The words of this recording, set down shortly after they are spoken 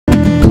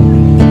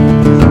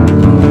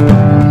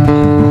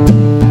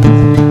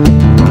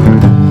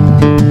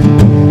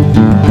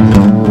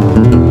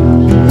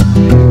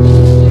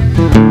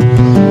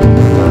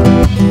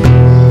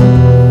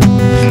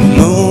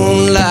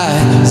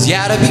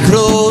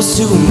close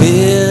to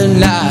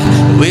midnight.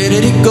 Where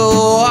did it go?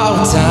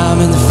 All the time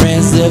and the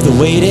friends left the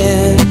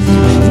waiting.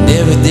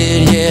 Never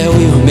did, yeah,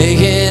 we were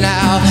making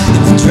out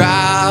in the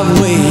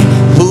driveway.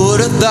 Who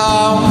would have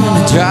thought in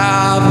the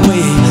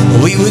driveway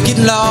we would get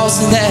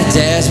lost in that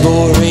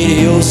dashboard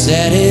radio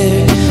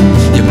static?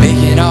 You're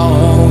making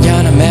all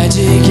kind of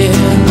magic, yeah.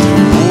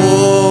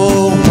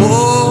 Whoa,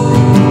 whoa,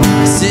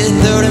 I said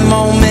 30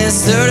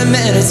 moments, 30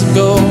 minutes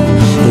ago.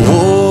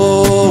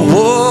 Whoa,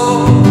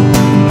 whoa,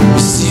 we're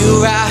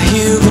still right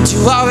here, but you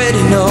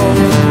already know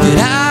that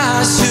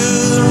I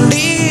should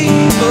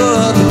leave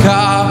the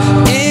car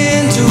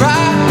in to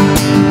ride.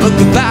 But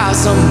goodbye,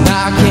 something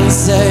I can't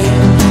say.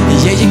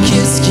 Yeah, your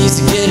kiss keeps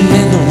getting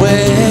in the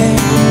way.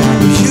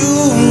 You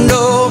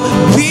know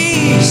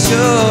we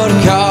should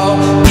call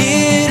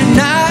it a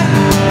night.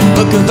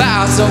 But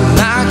goodbye, something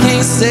I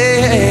can't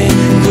say.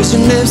 'Cause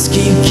your lips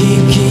keep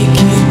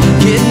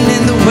getting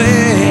in the way.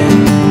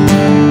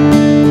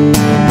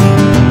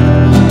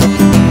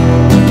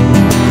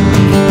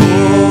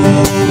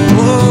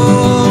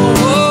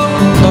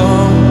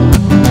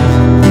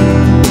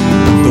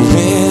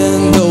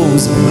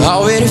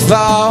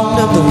 Fogged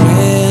up the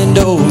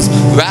windows,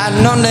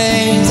 writing our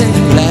names in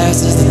the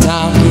glasses. The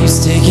time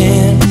keeps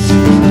ticking.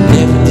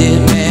 Never did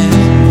man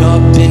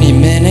up any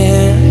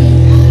minute.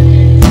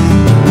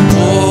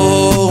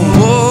 Whoa,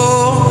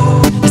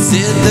 whoa, I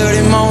said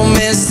 30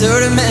 moments,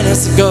 30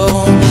 minutes ago.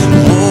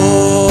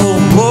 Whoa,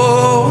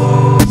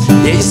 whoa,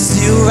 yeah, you're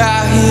still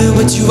right here,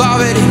 but you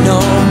already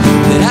know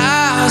that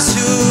I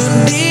should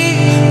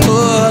leave,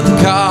 put the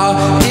car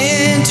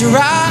into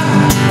ride.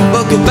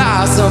 But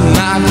goodbye, something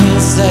I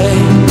can't say.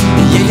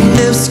 Yeah, your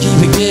lips keep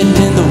getting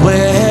in the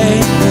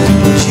way.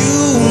 You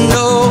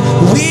know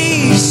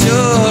we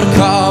should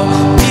call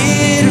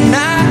it a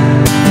night.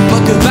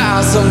 But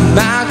goodbye, something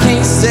I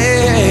can't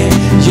say.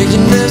 Yeah,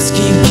 your lips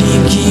keep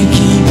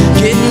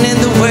getting in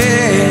the way.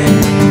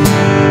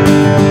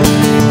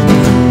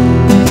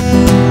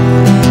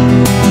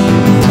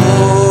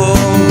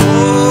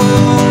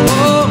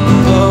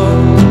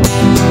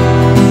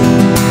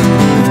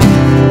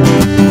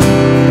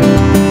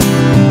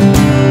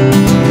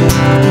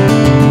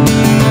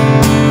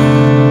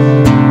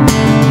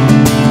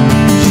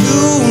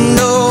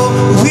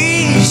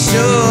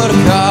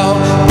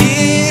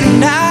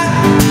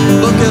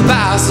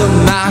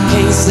 Something I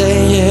can't say,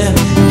 yeah,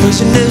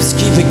 'cause your lips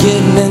keep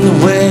getting in the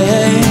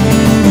way.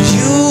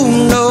 You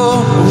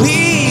know we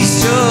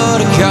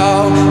should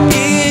call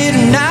it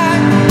a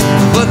night.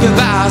 But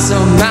goodbye,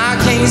 something I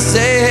can't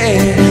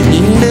say.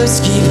 Your lips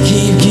keep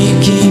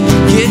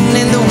getting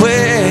in the way.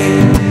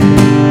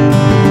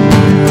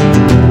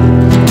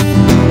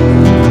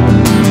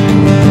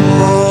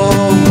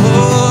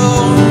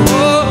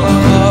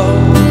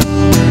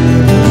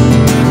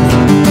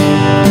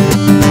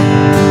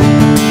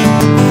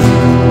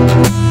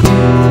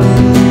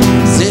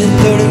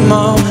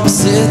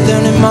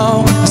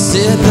 I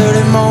said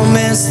 30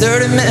 moments,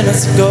 30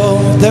 minutes ago,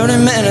 30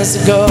 minutes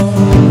ago.